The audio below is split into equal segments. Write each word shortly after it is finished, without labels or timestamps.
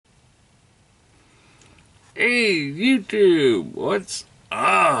Hey, YouTube, what's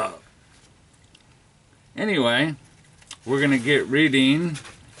up? Anyway, we're going to get reading,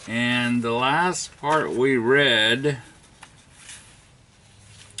 and the last part we read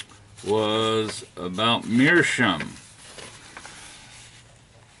was about meerschaum.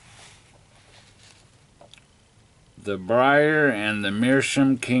 The briar and the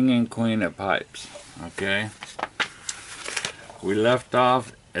meerschaum king and queen of pipes. Okay? We left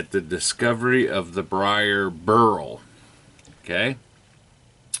off at the discovery of the briar burl. Okay?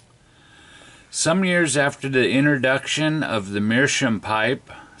 Some years after the introduction of the meerschaum pipe,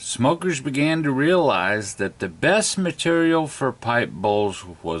 smokers began to realize that the best material for pipe bowls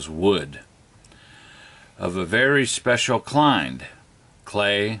was wood of a very special kind.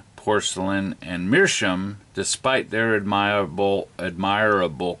 Clay, porcelain, and meerschaum, despite their admirable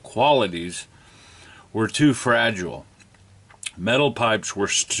qualities, were too fragile. Metal pipes were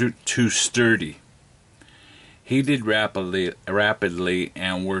too sturdy, heated rapidly,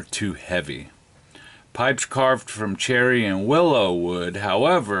 and were too heavy. Pipes carved from cherry and willow wood,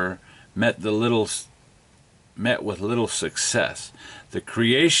 however, met with little success. The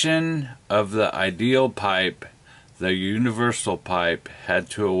creation of the ideal pipe, the universal pipe, had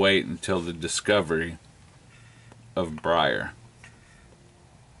to await until the discovery of briar.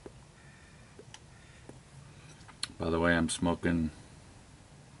 By the way, I'm smoking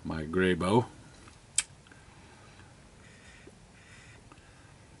my Graybo.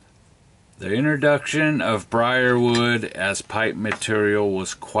 The introduction of briar wood as pipe material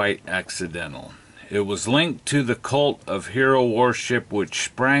was quite accidental. It was linked to the cult of hero worship which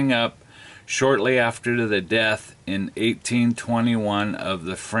sprang up shortly after the death in 1821 of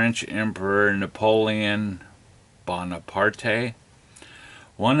the French Emperor Napoleon Bonaparte.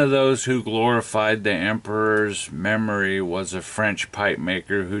 One of those who glorified the emperor's memory was a French pipe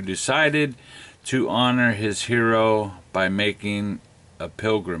maker who decided to honor his hero by making a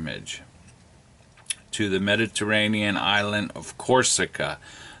pilgrimage to the Mediterranean island of Corsica,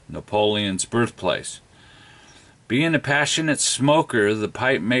 Napoleon's birthplace. Being a passionate smoker, the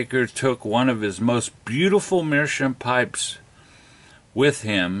pipe maker took one of his most beautiful meerschaum pipes with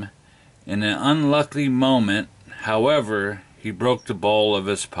him. In an unlucky moment, however, he broke the bowl of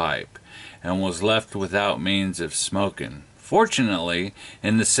his pipe and was left without means of smoking. Fortunately,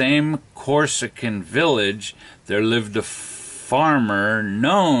 in the same Corsican village, there lived a farmer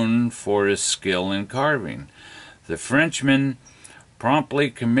known for his skill in carving. The Frenchman promptly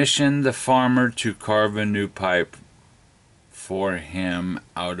commissioned the farmer to carve a new pipe for him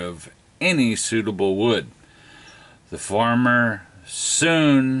out of any suitable wood. The farmer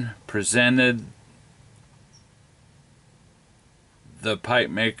soon presented the pipe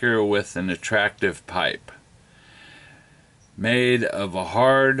maker with an attractive pipe made of a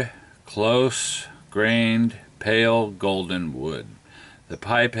hard, close-grained, pale golden wood. The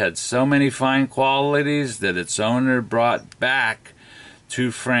pipe had so many fine qualities that its owner brought back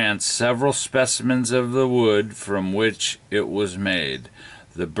to France several specimens of the wood from which it was made.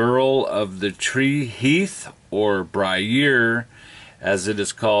 The burl of the tree heath, or briar, as it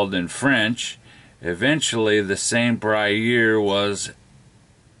is called in French. Eventually, the same briar was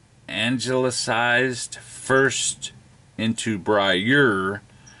anglicized first into briar,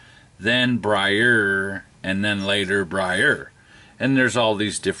 then briar, and then later briar. And there's all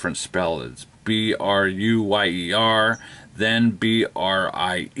these different spellings. B-R-U-Y-E-R, then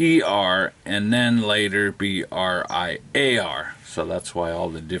B-R-I-E-R, and then later B-R-I-A-R. So that's why all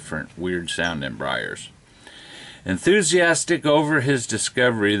the different weird sounding briars. Enthusiastic over his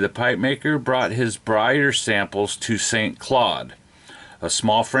discovery, the pipe maker brought his briar samples to St. Claude, a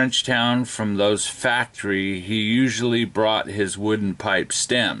small French town. From those factory he usually brought his wooden pipe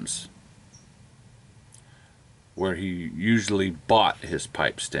stems, where he usually bought his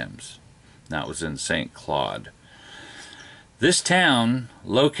pipe stems. That was in St. Claude. This town,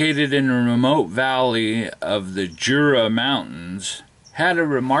 located in a remote valley of the Jura Mountains, had a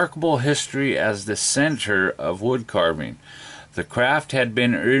remarkable history as the center of wood carving. The craft had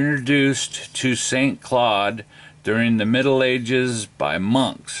been introduced to St. Claude during the Middle Ages by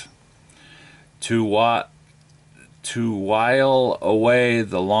monks to while away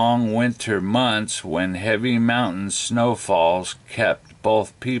the long winter months when heavy mountain snowfalls kept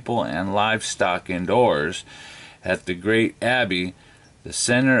both people and livestock indoors. At the great abbey, the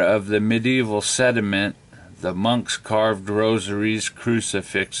center of the medieval settlement, the monks carved rosaries,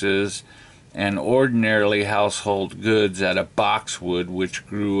 crucifixes, and ordinarily household goods out of boxwood which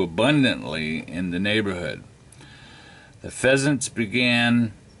grew abundantly in the neighborhood. The pheasants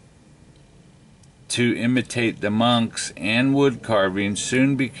began to imitate the monks, and wood carving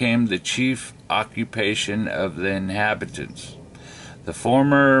soon became the chief occupation of the inhabitants. The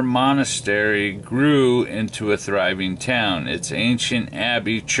former monastery grew into a thriving town. Its ancient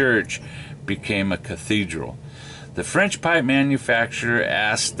abbey church became a cathedral. The French pipe manufacturer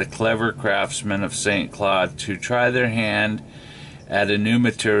asked the clever craftsmen of St. Claude to try their hand at a new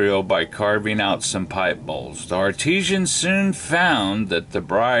material by carving out some pipe bowls. The artisans soon found that the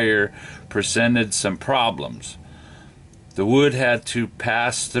briar presented some problems. The wood had to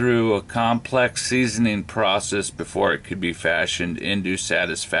pass through a complex seasoning process before it could be fashioned into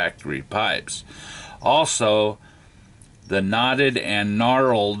satisfactory pipes. Also, the knotted and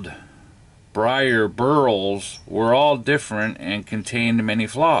gnarled briar burls were all different and contained many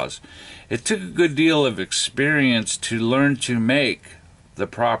flaws. It took a good deal of experience to learn to make the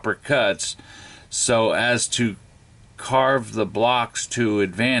proper cuts so as to carve the blocks to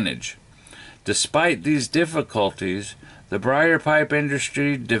advantage. Despite these difficulties, the briar pipe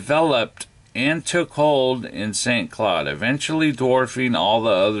industry developed and took hold in St. Claude, eventually dwarfing all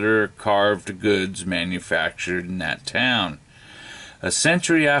the other carved goods manufactured in that town. A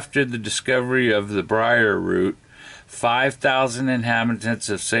century after the discovery of the briar root, 5,000 inhabitants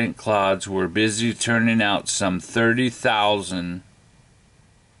of St. Claude's were busy turning out some 30,000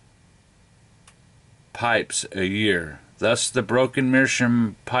 pipes a year. Thus, the broken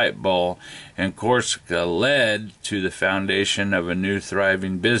meerschaum pipe bowl in Corsica led to the foundation of a new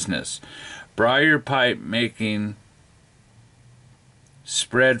thriving business. Briar pipe making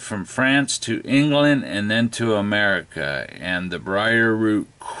spread from France to England and then to America, and the briar root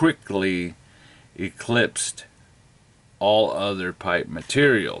quickly eclipsed all other pipe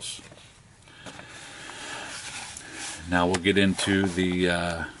materials. Now we'll get into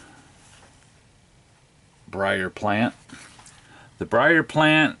the briar plant. The briar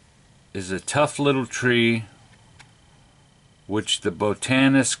plant is a tough little tree which the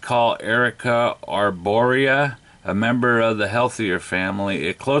botanists call Erica arborea, a member of the healthier family.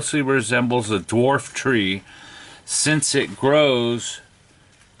 It closely resembles a dwarf tree since it grows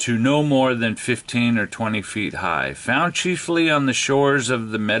to no more than 15 or 20 feet high. Found chiefly on the shores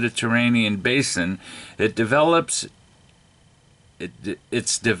of the Mediterranean basin, its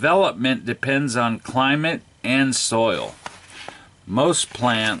development depends on climate and soil. Most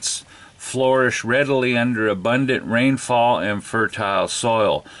plants flourish readily under abundant rainfall and fertile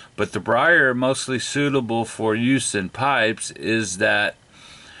soil, but the briar, mostly suitable for use in pipes, is that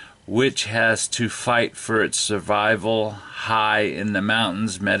which has to fight for its survival high in the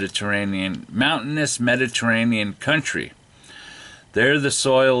mountainous Mediterranean country. There the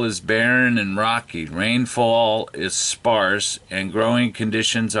soil is barren and rocky, rainfall is sparse, and growing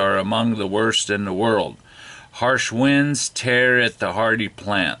conditions are among the worst in the world. Harsh winds tear at the hardy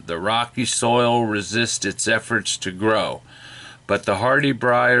plant. The rocky soil resists its efforts to grow, but the hardy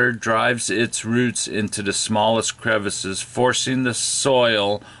briar drives its roots into the smallest crevices, forcing the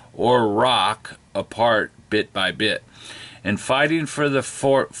soil or rock apart bit by bit, and fighting for the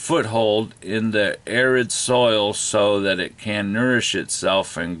foothold in the arid soil so that it can nourish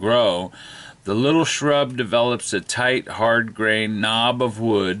itself and grow. The little shrub develops a tight, hard-grained knob of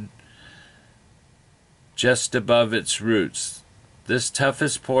wood just above its roots. This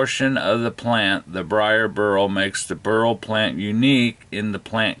toughest portion of the plant, the briar burl, makes the burl plant unique in the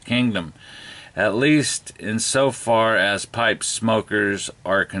plant kingdom, at least in so far as pipe smokers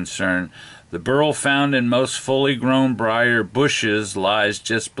are concerned. The burl found in most fully grown briar bushes lies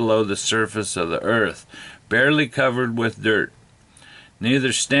just below the surface of the earth, barely covered with dirt.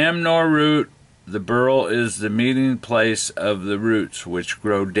 Neither stem nor root, the burl is the meeting place of the roots, which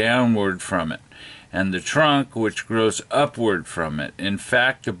grow downward from it, and the trunk, which grows upward from it. In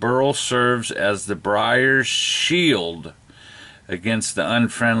fact, the burl serves as the briar's shield against the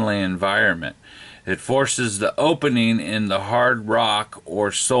unfriendly environment. It forces the opening in the hard rock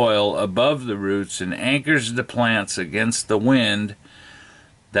or soil above the roots and anchors the plants against the wind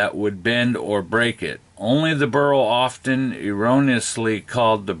that would bend or break it. Only the burl, often erroneously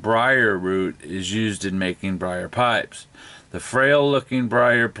called the briar root, is used in making briar pipes. The frail-looking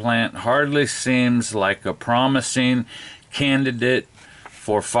briar plant hardly seems like a promising candidate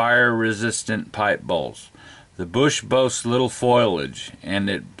for fire-resistant pipe bowls. The bush boasts little foliage, and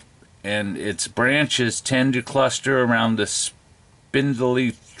its branches tend to cluster around the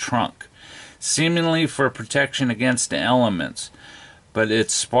spindly trunk, seemingly for protection against the elements. But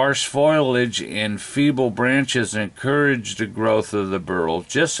its sparse foliage and feeble branches encourage the growth of the burl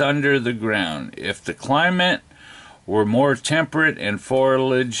just under the ground. If the climate were more temperate and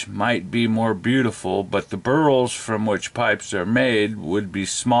foliage might be more beautiful, but the burls from which pipes are made would be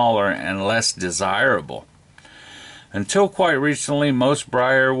smaller and less desirable. Until quite recently, most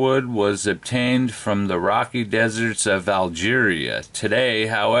briarwood was obtained from the rocky deserts of Algeria. Today,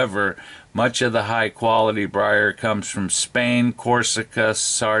 however, much of the high-quality briar comes from Spain, Corsica,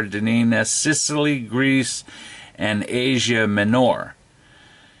 Sardinia, Sicily, Greece, and Asia Minor.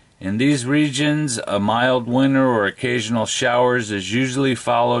 In these regions, a mild winter or occasional showers is usually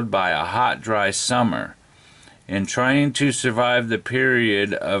followed by a hot, dry summer. In trying to survive the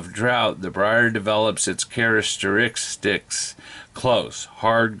period of drought, the briar develops its characteristics: close,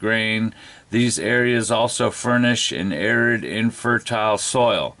 hard grain. These areas also furnish an arid, infertile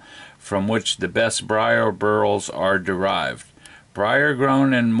soil, from which the best briar burls are derived. Briar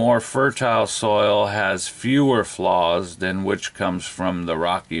grown in more fertile soil has fewer flaws than which comes from the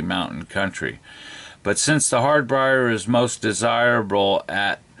rocky mountain country. But since the hard briar is most desirable,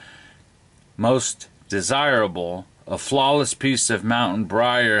 a flawless piece of mountain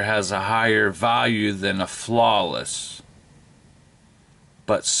briar has a higher value than a flawless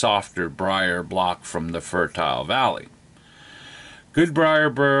but softer briar block from the fertile valley. Good briar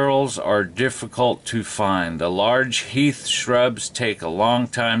burls are difficult to find. The large heath shrubs take a long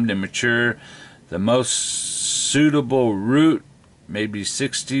time to mature. The most suitable root may be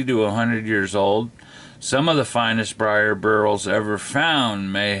 60 to 100 years old. Some of the finest briar burls ever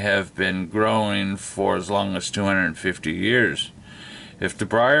found may have been growing for as long as 250 years. If the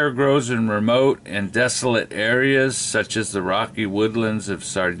briar grows in remote and desolate areas, such as the rocky woodlands of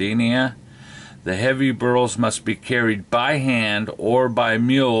Sardinia, the heavy burls must be carried by hand or by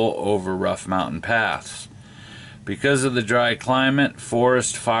mule over rough mountain paths. Because of the dry climate,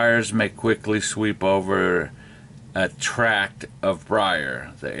 forest fires may quickly sweep over a tract of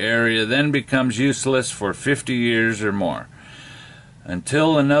briar. The area then becomes useless for 50 years or more,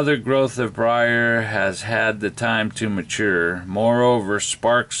 until another growth of briar has had the time to mature. Moreover,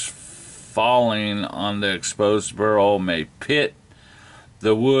 sparks falling on the exposed burl may pit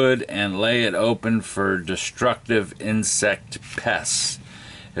the wood and lay it open for destructive insect pests.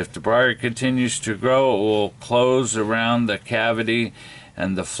 If the briar continues to grow, it will close around the cavity,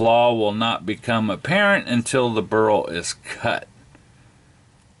 and the flaw will not become apparent until the burl is cut,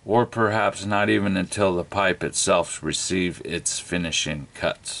 or perhaps not even until the pipe itself receives its finishing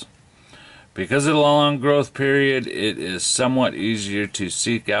cuts. Because of the long growth period, it is somewhat easier to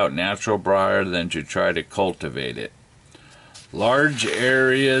seek out natural briar than to try to cultivate it. Large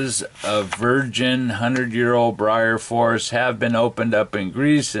areas of virgin 100-year-old briar forests have been opened up in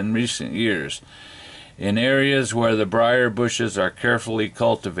Greece in recent years, in areas where the briar bushes are carefully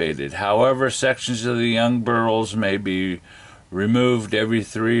cultivated. However, sections of the young burls may be removed every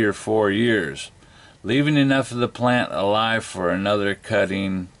 3 or 4 years, leaving enough of the plant alive for another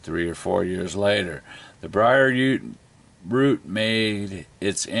cutting 3 or 4 years later. The briar root made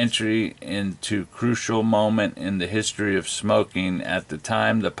its entry into a crucial moment in the history of smoking. At the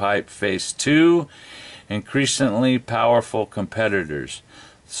time, the pipe faced two increasingly powerful competitors,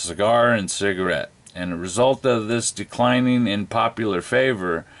 cigar and cigarette, and a result of this declining in popular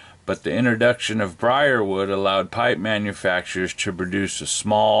favor, but the introduction of briarwood allowed pipe manufacturers to produce a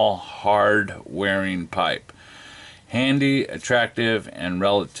small, hard-wearing pipe. Handy, attractive, and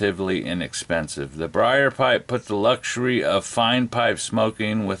relatively inexpensive. The briar pipe put the luxury of fine pipe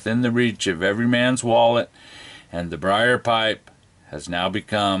smoking within the reach of every man's wallet, and the briar pipe has now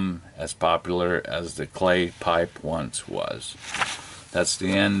become as popular as the clay pipe once was. That's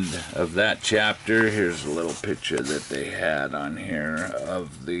the end of that chapter. Here's a little picture that they had on here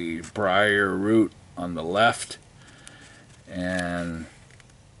of the briar root on the left and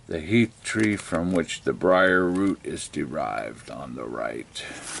the heath tree from which the briar root is derived on the right.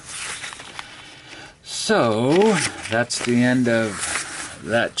 So, that's the end of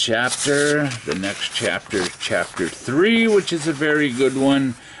that chapter. The next chapter is chapter 3, which is a very good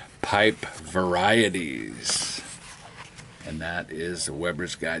one, pipe varieties. And that is the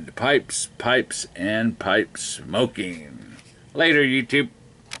Weber's Guide to Pipes, and Pipe Smoking. Later, YouTube.